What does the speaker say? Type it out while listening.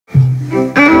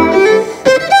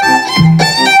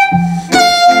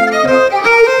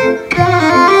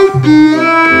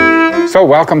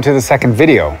welcome to the second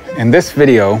video. In this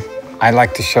video, I'd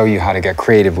like to show you how to get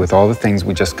creative with all the things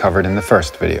we just covered in the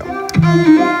first video.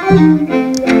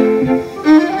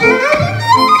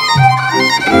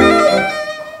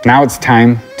 Now it's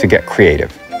time to get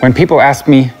creative. When people ask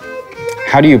me,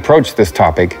 how do you approach this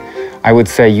topic? I would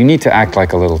say you need to act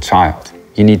like a little child.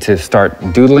 You need to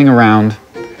start doodling around,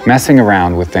 messing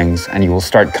around with things, and you will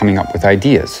start coming up with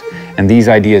ideas. And these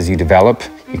ideas you develop,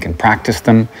 you can practice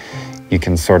them, you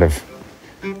can sort of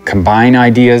combine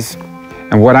ideas.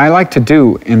 And what I like to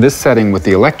do in this setting with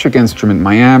the electric instrument,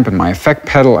 my amp and my effect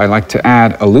pedal, I like to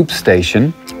add a loop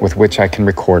station with which I can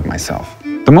record myself.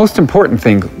 The most important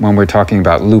thing when we're talking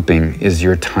about looping is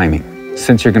your timing.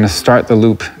 Since you're going to start the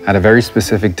loop at a very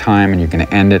specific time and you're going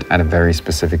to end it at a very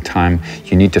specific time,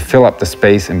 you need to fill up the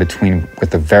space in between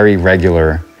with a very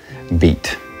regular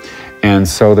beat. And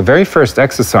so the very first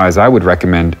exercise I would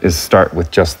recommend is start with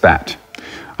just that.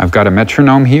 I've got a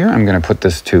metronome here. I'm going to put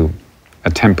this to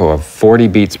a tempo of 40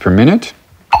 beats per minute,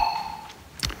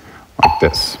 like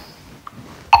this.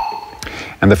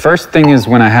 And the first thing is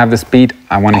when I have this beat,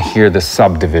 I want to hear the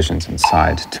subdivisions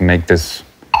inside to make this,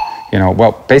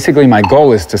 well, basically my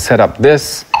goal is to set up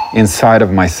this inside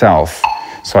of myself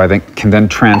so I can then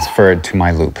transfer it to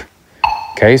my loop.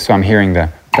 Okay, so I'm hearing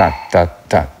the da da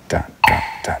da da da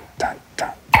da da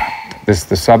da. This is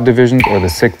the subdivisions or the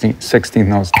 16th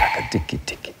notes.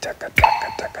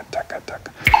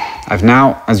 I've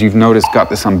now, as you've noticed, got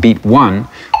this on beat 1.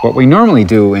 What we normally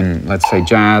do in, let's say,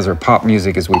 jazz or pop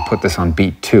music is we put this on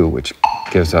beat 2, which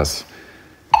gives us.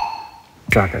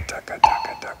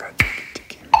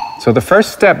 So the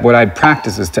first step, what I'd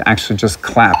practice is to actually just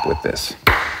clap with this,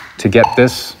 to get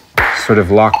this sort of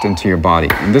locked into your body.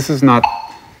 And this is not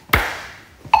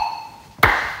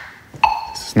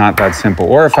that simple.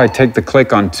 Or if I take the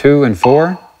click on 2 and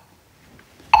 4,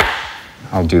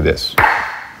 I'll do this,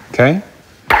 okay?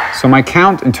 So my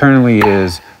count internally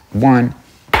is 1,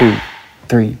 2,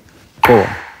 3,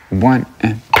 4, 1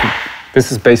 and 2. This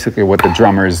is basically what the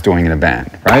drummer is doing in a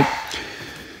band, right?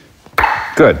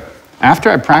 Good. After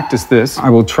I practice this, I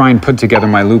will try and put together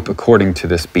my loop according to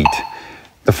this beat.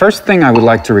 The first thing I would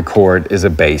like to record is a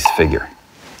bass figure.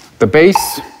 The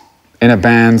bass in a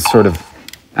band sort of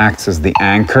acts as the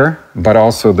anchor, but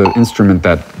also the instrument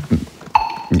that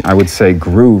I would say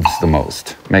grooves the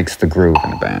most, makes the groove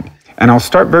in a band. And I'll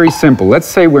start very simple. Let's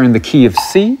say we're in the key of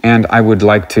C, and I would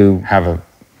like to have a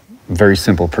very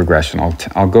simple progression.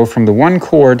 I'll go from the 1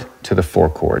 chord to the 4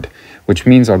 chord, which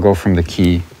means I'll go from the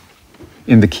key,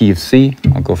 in the key of C,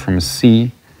 I'll go from a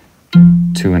C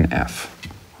to an F,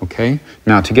 okay?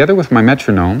 Now, together with my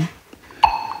metronome,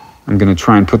 I'm going to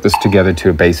try and put this together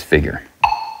to a bass figure.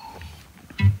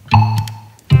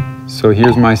 So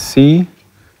here's my C,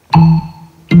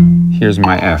 here's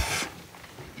my F.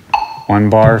 1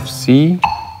 bar of C,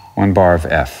 1 bar of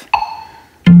F.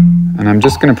 And I'm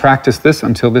just going to practice this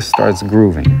until this starts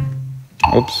grooving.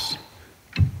 Oops.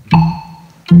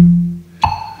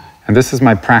 And this is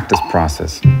my practice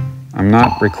process. I'm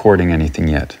not recording anything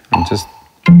yet. I'm just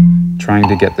trying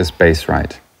to get this bass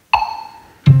right.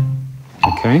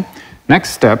 Okay?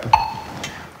 Next step,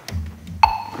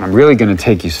 I'm really going to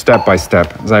take you step by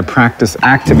step as I practice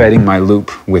activating my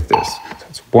loop with this. So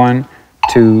it's 1,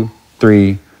 2,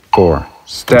 3, 4.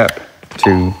 Step,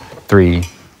 2, 3,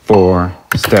 4.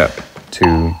 Step,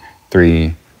 2,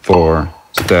 3, 4.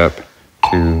 Step,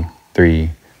 2, 3,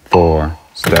 4.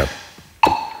 Step.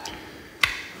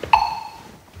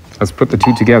 Let's put the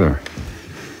two together.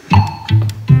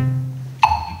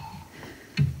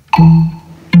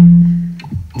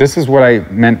 This is what I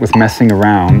meant with messing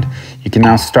around. You can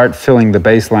now start filling the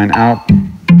bass line out.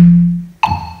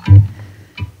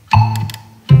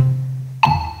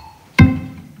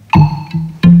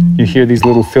 You hear these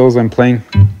little fills I'm playing?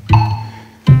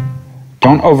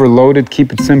 Don't overload it,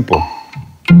 keep it simple.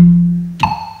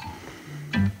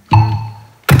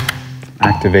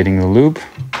 Activating the loop.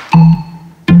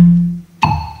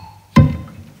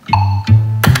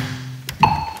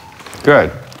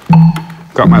 Good.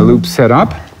 Got my loop set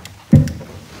up.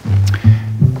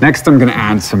 Next, I'm going to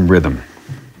add some rhythm.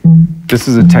 This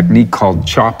is a technique called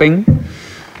chopping.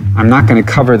 I'm not going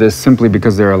to cover this simply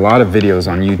because there are a lot of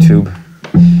videos on YouTube.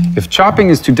 If chopping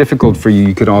is too difficult for you,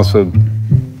 you could also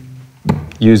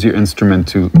use your instrument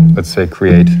to, let's say,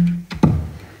 create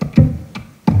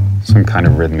some kind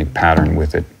of rhythmic pattern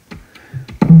with it.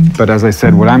 But as I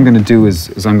said, what I'm going to do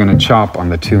is I'm going to chop on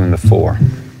the 2 and the 4.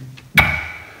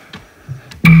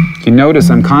 You notice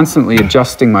I'm constantly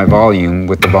adjusting my volume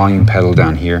with the volume pedal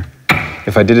down here.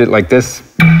 If I did it like this,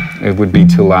 it would be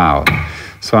too loud.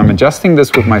 So I'm adjusting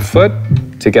this with my foot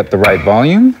to get the right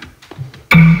volume.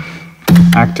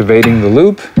 activating the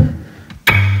loop.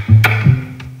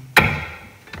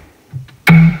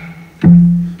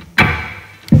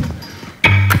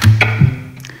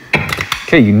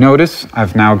 Okay, you notice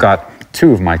I've now got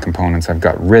two of my components. I've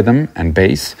got rhythm and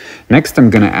bass. Next, I'm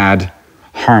going to add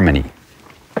harmony.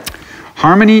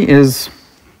 Harmony is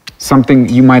something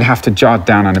you might have to jot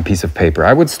down on a piece of paper.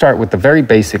 I would start with the very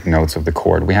basic notes of the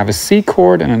chord. We have a C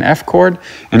chord and an F chord,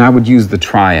 and I would use the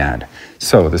triad.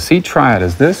 So the C triad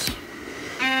is this.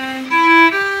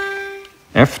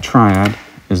 F triad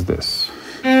is this.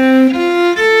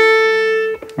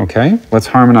 Okay, let's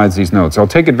harmonize these notes. I'll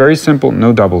take it very simple,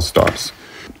 no double stops.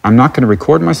 I'm not going to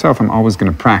record myself, I'm always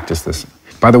going to practice this.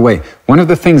 By the way, one of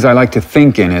the things I like to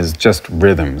think in is just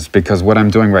rhythms, because what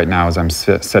I'm doing right now is I'm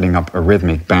setting up a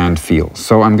rhythmic band feel.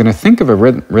 So I'm going to think of a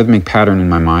rhythmic pattern in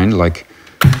my mind, like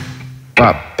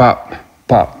bop, bop,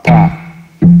 bop, bop,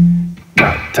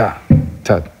 ta, ta,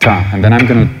 ta, ta. And then I'm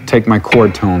going to take my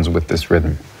chord tones with this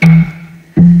rhythm.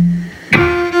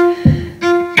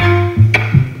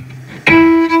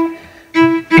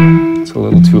 It's a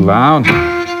little too loud.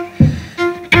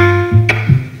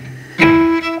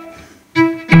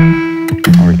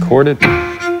 Record it.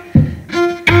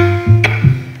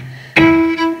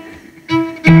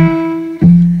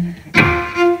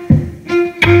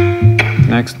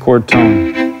 Next chord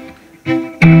tone.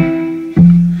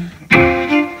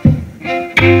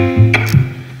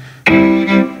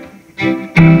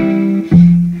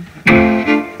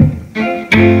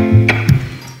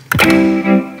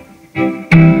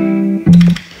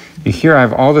 Here I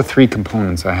have all the three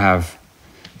components. I have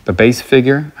the bass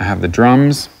figure, I have the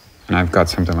drums, and I've got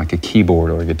something like a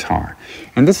keyboard or a guitar.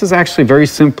 And this is actually very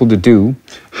simple to do.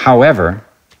 However,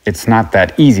 it's not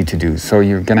that easy to do, so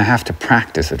you're going to have to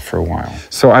practice it for a while.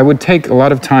 So I would take a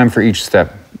lot of time for each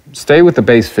step. Stay with the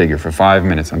bass figure for 5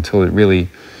 minutes until it really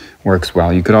works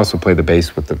well. You could also play the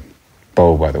bass with the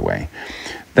bow, by the way.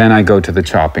 Then I go to the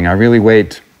chopping. I really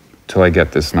wait till I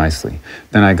get this nicely.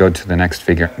 Then I go to the next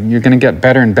figure. You're going to get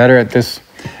better and better at this,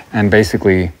 and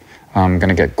basically I'm going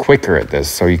to get quicker at this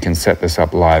so you can set this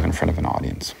up live in front of an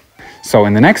audience. So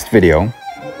in the next video,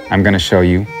 I'm going to show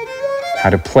you how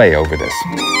to play over this.